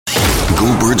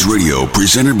Go Birds Radio,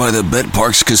 presented by the Bet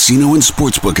Parks Casino and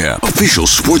Sportsbook app. Official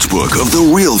sportsbook of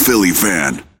the real Philly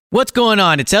fan. What's going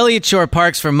on? It's Elliott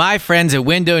Shore-Parks from my friends at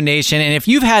Window Nation, and if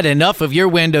you've had enough of your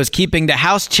windows keeping the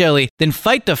house chilly, then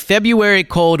fight the February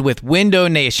cold with Window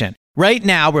Nation. Right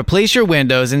now, replace your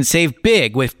windows and save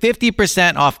big with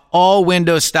 50% off all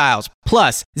window styles,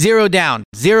 plus 0 down,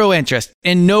 0 interest,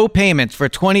 and no payments for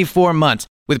 24 months.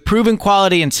 With proven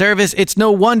quality and service, it's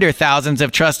no wonder thousands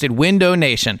have trusted Window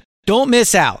Nation. Don't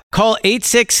miss out. Call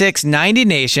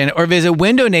 866-90-NATION or visit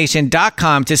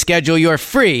windownation.com to schedule your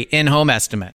free in-home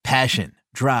estimate. Passion,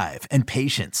 drive, and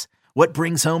patience. What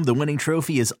brings home the winning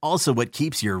trophy is also what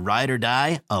keeps your ride or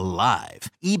die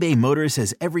alive. eBay Motors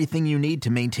has everything you need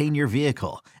to maintain your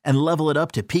vehicle and level it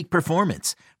up to peak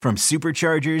performance. From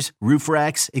superchargers, roof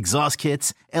racks, exhaust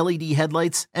kits, LED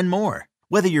headlights, and more.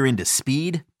 Whether you're into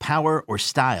speed, power, or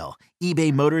style,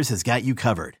 eBay Motors has got you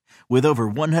covered. With over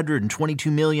 122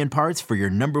 million parts for your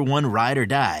number one ride or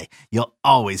die, you'll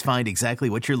always find exactly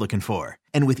what you're looking for.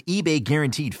 And with eBay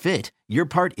Guaranteed Fit, your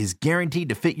part is guaranteed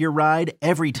to fit your ride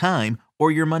every time or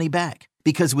your money back.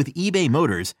 Because with eBay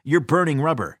Motors, you're burning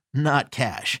rubber, not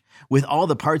cash. With all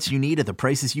the parts you need at the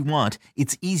prices you want,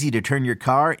 it's easy to turn your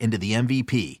car into the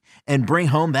MVP and bring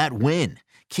home that win.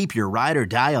 Keep your ride or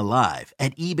die alive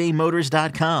at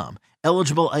ebaymotors.com.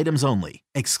 Eligible items only.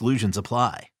 Exclusions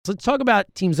apply. So let's talk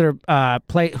about teams that are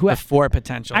who have Before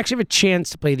potential. actually have a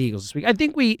chance to play the Eagles this week. I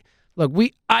think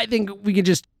I think we can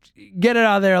just get it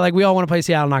out of there. Like, we all want to play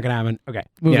Seattle. Not going to happen. Okay,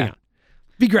 moving on.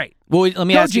 Be great. Well, let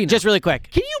me ask you just really quick.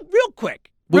 Can you real quick?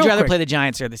 Would you rather play the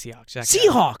Giants or the Seahawks?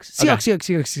 Seahawks. Okay.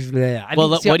 Seahawks. Yeah. Well,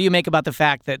 what do you make about the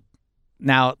fact that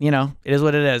now, it is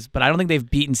what it is, but I don't think they've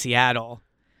beaten Seattle.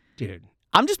 Dude.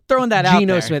 I'm just throwing that out there.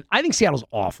 Geno Smith. I think Seattle's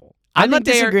awful. I'm not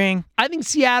disagreeing. I think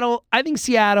Seattle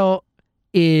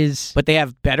is. But they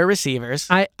have better receivers.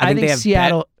 I think they have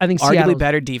Seattle. I think arguably Seattle.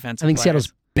 better defensive I think players.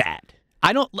 Seattle's bad.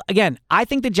 I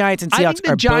think the Giants and Seahawks I think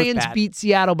the are Giants both bad. beat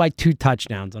Seattle by 2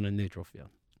 touchdowns on a neutral field.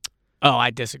 Oh, I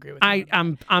disagree with you.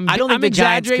 I'm I don't think I'm the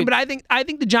Giants exaggerating, could- but I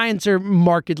think the Giants are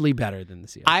markedly better than the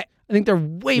Seahawks. I think they're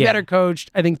way better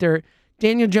coached. I think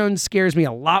Daniel Jones scares me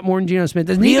a lot more than Geno Smith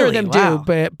does. Neither of them Wow.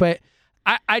 do, but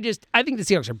I think the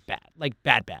Seahawks are bad, like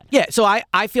bad. Yeah, so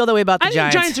I feel that way about the I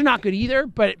Giants. think the Giants are not good either,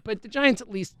 but the Giants at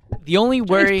least The only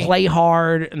worry play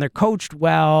hard and they're coached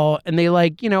well and they I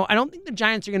don't think the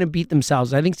Giants are going to beat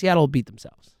themselves. I think Seattle will beat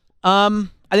themselves. I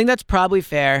think that's probably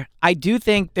fair. I do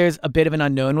think there's a bit of an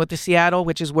unknown with the Seattle,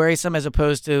 which is worrisome, as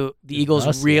opposed to the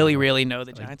Eagles really, really know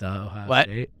the Giants. What?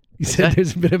 You said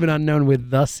there's a bit of an unknown with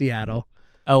the Seattle.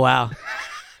 Oh, wow.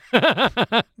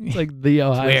 It's like the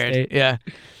Ohio Weird. State. Yeah.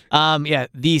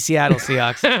 The Seattle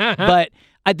Seahawks. But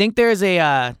I think there's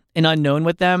an unknown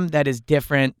with them that is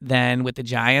different than with the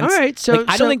Giants. All right, so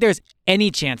I don't think there's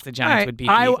any chance the Giants would beat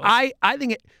the Eagles. I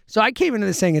think it. So I came into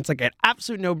this saying it's like an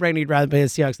absolute no-brainer. You'd rather play the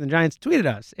Seahawks than the Giants. Tweet at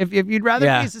us if you'd rather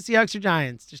face the Seahawks or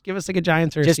Giants. Just give us like a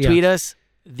Giants or a Just Seahawks. tweet us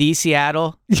the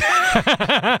Seattle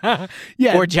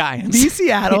or Giants. The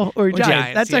Seattle or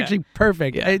Giants. That's yeah. actually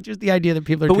perfect. Yeah. Just the idea that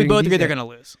people are. But we tweeting both the agree they're Seattle.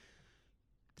 going to lose.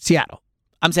 Seattle.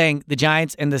 I'm saying the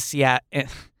Giants and the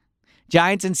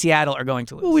Giants and Seattle are going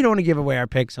to lose. Well, we don't want to give away our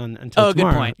picks until tomorrow.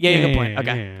 Good point. Yeah, good point. Okay.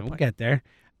 Yeah, Good we'll point. get there.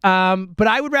 But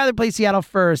I would rather play Seattle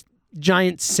first,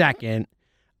 Giants second.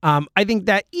 I think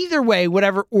that either way,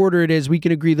 whatever order it is, we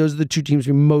can agree those are the 2 teams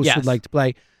we most would like to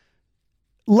play.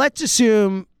 Let's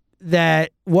assume that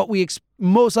what we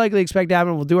most likely expect to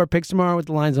happen, we'll do our picks tomorrow with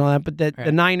the lines and all that, but that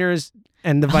the Niners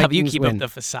and the Vikings you keep win. up the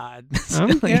facade.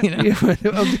 Yeah.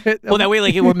 Well, that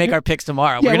way, we'll make our picks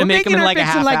tomorrow. We're gonna make them in like a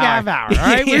half hour. All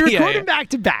right, we're Yeah, recording back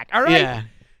to back. All right. Yeah.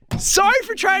 Sorry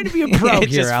for trying to be a pro It's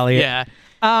here, just- Elliot.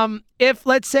 Yeah. If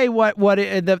let's say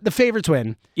the favorites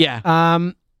win.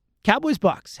 Yeah. Cowboys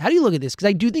Bucks. How do you look at this? Because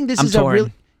I do think this I'm is torn. a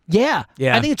really Yeah.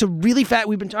 I think it's a really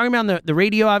we've been talking about on the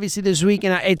radio obviously this week,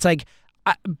 and it's like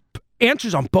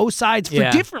answers on both sides for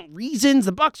different reasons.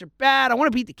 The Bucks are bad. I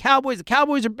want to beat the Cowboys. The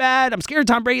Cowboys are bad. I'm scared of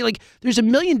Tom Brady. Like, there's a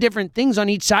million different things on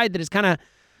each side that is kind of,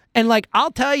 and like, I'll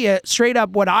tell you straight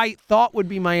up what I thought would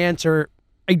be my answer.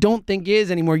 I don't think is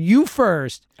anymore. You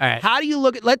first. All right. How do you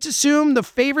look at? Let's assume the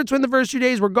favorites win the first 2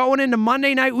 days. We're going into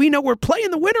Monday night. We know we're playing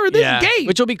the winner of this game.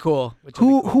 Which will be cool.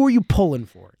 Who are you pulling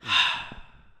for?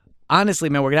 Honestly,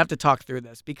 man, we're gonna have to talk through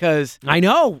this because I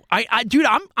know, dude,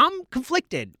 I'm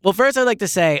conflicted. Well, first, I'd like to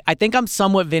say I think I'm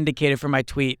somewhat vindicated for my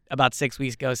tweet about 6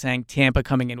 weeks ago saying Tampa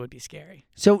coming in would be scary.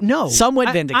 So no,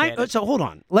 somewhat vindicated. So hold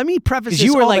on, let me preface this.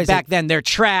 You were all like by saying, back then they're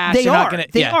trash. They They're are. Not gonna,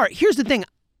 They are. Here's the thing.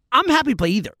 I'm happy to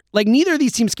play either. Like, neither of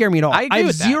these teams scare me at all. I agree have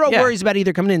with that. zero Yeah. worries about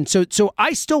either coming in. So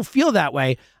I still feel that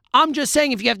way. I'm just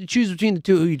saying if you have to choose between the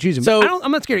two, who you choose. So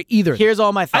I'm not scared of either. Here's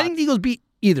all my thoughts. I think the Eagles beat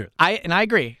Either. I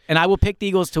agree. And I will pick the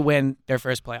Eagles to win their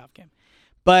first playoff game.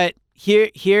 But here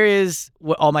is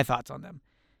all my thoughts on them.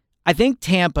 I think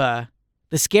Tampa,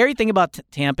 the scary thing about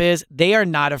Tampa is they are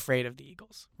not afraid of the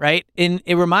Eagles, right? And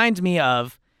it reminds me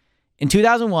of in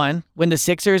 2001 when the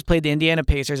Sixers played the Indiana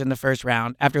Pacers in the first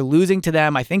round after losing to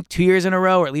them, I think 2 years in a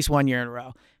row or at least 1 year in a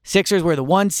row. Sixers were the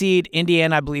 1 seed.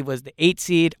 Indiana, I believe, was the 8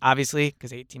 seed, obviously,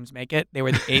 because 8 teams make it. They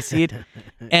were the 8 seed.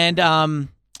 And,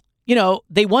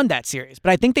 they won that series.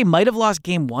 But I think they might have lost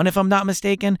game 1, if I'm not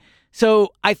mistaken. So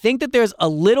I think that there's a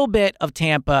little bit of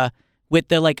Tampa with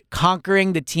the,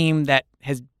 conquering the team that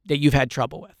you've had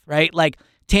trouble with, right? Like,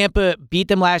 Tampa beat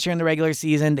them last year in the regular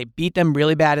season. They beat them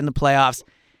really bad in the playoffs.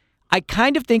 I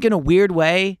kind of think in a weird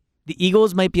way, the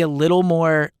Eagles might be a little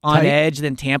more on edge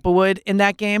than Tampa would in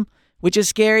that game, which is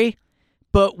scary.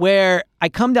 But where I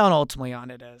come down ultimately on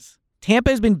it is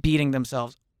Tampa has been beating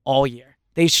themselves all year.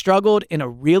 They struggled in a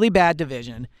really bad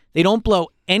division. They don't blow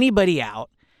anybody out.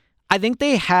 I think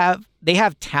they have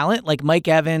talent like Mike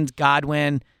Evans,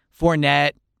 Godwin,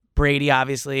 Fournette, Brady,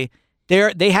 obviously.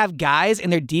 They have guys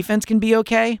and their defense can be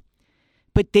okay.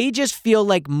 But they just feel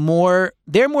like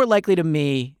they're more likely to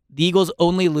me, the Eagles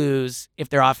only lose if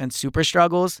their offense super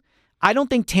struggles. I don't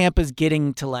think Tampa's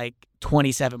getting to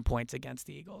 27 points against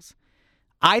the Eagles.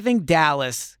 I think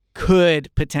Dallas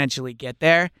could potentially get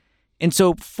there. And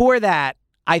so for that,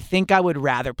 I think I would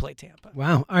rather play Tampa.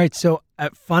 Wow. All right. So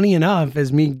funny enough,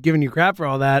 as me giving you crap for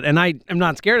all that, and I am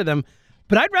not scared of them,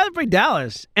 but I'd rather play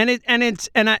Dallas. And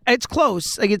it's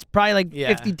close. It's probably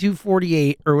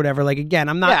 52-48 or whatever. Again,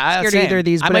 I'm not scared of either of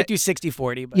these. I might do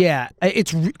 60-40. But. Yeah,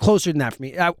 it's closer than that for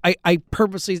me. I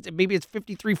purposely, maybe it's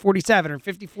 53-47 or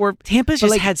 54. Tampa's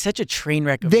just had such a train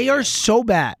wreck. They are so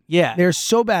bad. Yeah. They're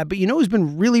so bad. But you know who's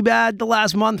been really bad the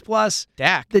last month plus?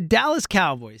 Dak. The Dallas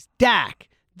Cowboys. Dak.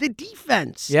 The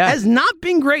defense has not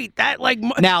been great.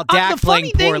 Now Dak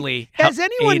playing poorly. Has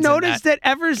anyone noticed that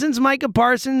ever since Micah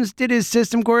Parsons did his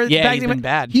system core? Yeah, he's been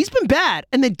bad. He's been bad,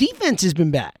 and the defense has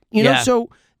been bad. So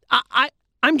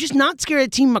I'm just not scared of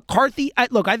Team McCarthy. I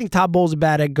think Todd Bowles is a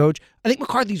bad head coach. I think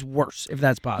McCarthy's worse, if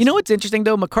that's possible. You know what's interesting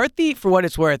though? McCarthy, for what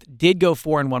it's worth, did go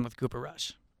 4-1 with Cooper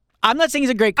Rush. I'm not saying he's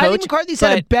a great coach. I think McCarthy's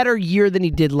had a better year than he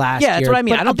did last year. Yeah, that's what I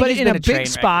mean. I don't think he's been in a big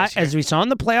spot, as we saw in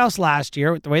the playoffs last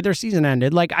year, with the way their season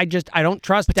ended. I don't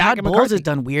trust. But Dak Todd Bowles has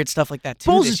done weird stuff like that too.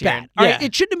 Bowles this is year. bad. All right,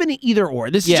 it shouldn't have been an either or.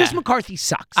 This is just McCarthy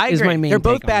sucks. I agree. Is my main They're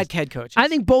both take bad head coaches. I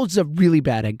think Bowles is a really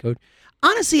bad head coach.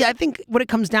 Honestly, I think what it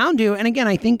comes down to, and again,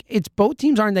 I think it's both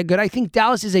teams aren't that good. I think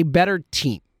Dallas is a better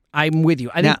team. I'm with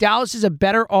you. I think Dallas is a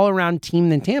better all-around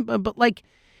team than Tampa, but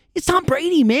it's Tom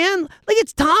Brady, man.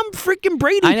 It's Tom freaking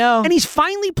Brady. I know. And he's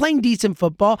finally playing decent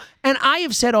football. And I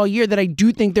have said all year that I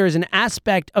do think there is an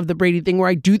aspect of the Brady thing where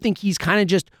I do think he's kind of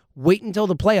just waiting until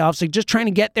the playoffs, just trying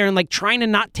to get there and trying to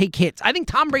not take hits. I think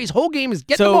Tom Brady's whole game is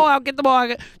get the ball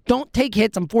out. Don't take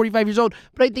hits. I'm 45 years old.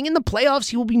 But I think in the playoffs,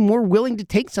 he will be more willing to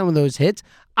take some of those hits.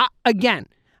 Again,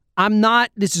 I'm not,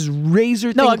 this is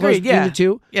razor thin close between the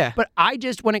two. Yeah. But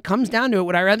when it comes down to it,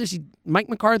 would I rather see Mike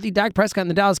McCarthy, Dak Prescott, and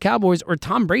the Dallas Cowboys, or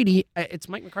Tom Brady? It's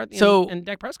Mike McCarthy and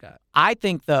Dak Prescott. I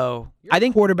think, though, You're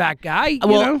a quarterback guy.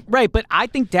 Right, but I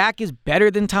think Dak is better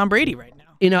than Tom Brady right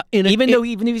now. Even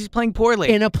if he's playing poorly.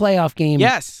 In a playoff game.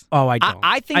 Yes. Oh, I don't.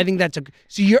 I think that's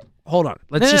so you're, hold on.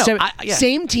 Let's say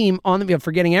same team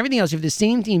forgetting everything else. You have the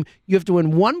same team. You have to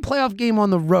win one playoff game on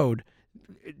the road.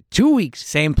 2 weeks.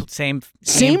 Same okay, roster.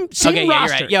 Yeah, you're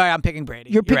right. Yeah, I'm picking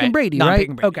Brady. You're picking Brady, no, right? I'm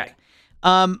picking Brady. Okay.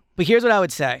 But here's what I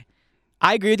would say.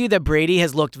 I agree with you that Brady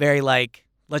has looked very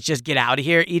let's just get out of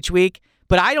here each week.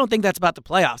 But I don't think that's about the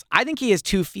playoffs. I think he is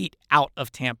 2 feet out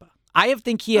of Tampa. I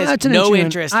think he has no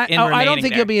interest in remaining I don't think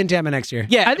there. he'll be in Tampa next year.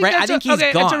 Yeah, I think he's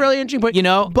gone. That's a really interesting point.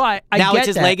 But now it's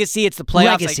his legacy. It's the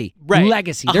playoffs. Legacy. Right.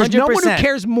 Legacy. There's 100%. No one who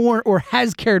cares more or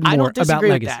has cared more I don't disagree about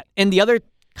with legacy. that. And the other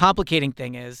complicating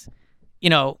thing is,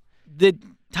 the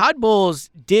Todd Bowles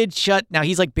did now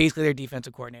he's basically their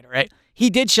defensive coordinator, right? He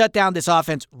did shut down this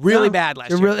offense really bad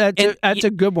last year. That's a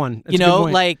good one.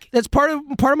 That's that's part of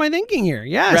my thinking here.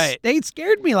 Yes, right. They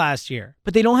scared me last year.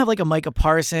 But they don't have a Micah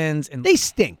Parsons, and they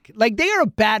stink. They are a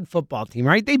bad football team,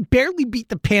 right? They barely beat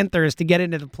the Panthers to get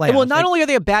into the playoffs. Well, not only are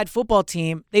they a bad football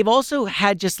team, they've also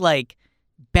had just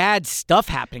bad stuff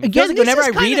happening. It feels like whenever I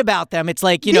read about them, it's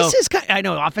this is I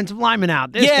know offensive lineman out.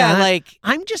 I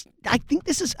think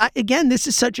this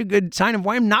is such a good sign of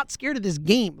why I'm not scared of this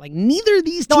game. Neither of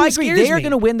these teams. No, I agree. They are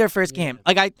going to win their first game.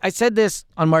 I said this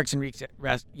on Marks and Reeks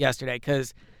yesterday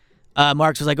because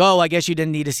Marks was like, "Oh, I guess you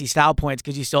didn't need to see style points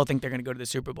because you still think they're going to go to the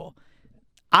Super Bowl."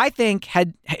 I think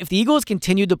if the Eagles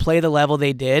continued to play the level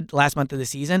they did last month of the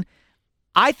season,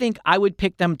 I think I would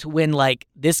pick them to win like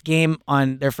this game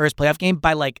on their first playoff game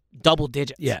by like double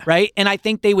digits. Yeah. Right? And I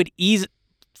think they would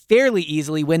fairly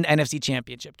easily win the NFC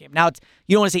Championship game. Now,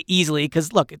 you don't want to say easily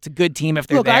because, look, it's a good team if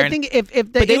they're there. I think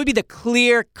but they would be the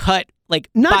clear-cut, like,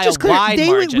 not by just a clear, wide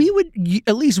margin. We would,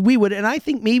 at least we would, and I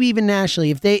think maybe even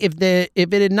nationally, if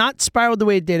it had not spiraled the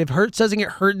way it did, if Hurts doesn't get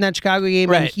hurt in that Chicago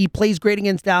game and he plays great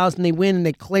against Dallas and they win and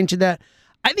they clinch that,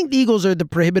 I think the Eagles are the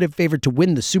prohibitive favorite to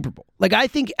win the Super Bowl. Like, I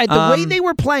think the way they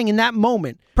were playing in that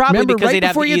moment, probably remember, because right they'd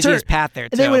have the easiest path there,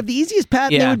 too. They would have the easiest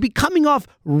path. They would be coming off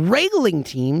regling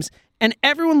teams and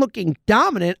everyone looking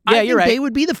dominant. Yeah, I think you're right. they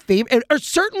would be the favorite. Or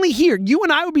certainly here, you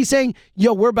and I would be saying,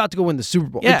 yo, we're about to go win the Super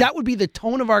Bowl. Yeah. Like, that would be the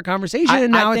tone of our conversation,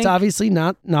 and now it's obviously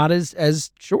not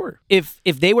as sure. If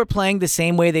they were playing the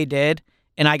same way they did,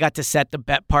 and I got to set the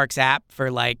BetParks app for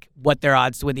like what their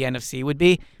odds to win the NFC would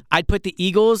be, I'd put the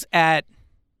Eagles at,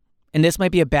 and this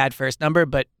might be a bad first number,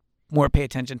 but more pay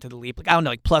attention to the leap. Like, I don't know,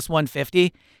 like plus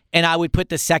 150, and I would put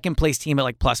the second place team at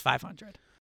like plus 500.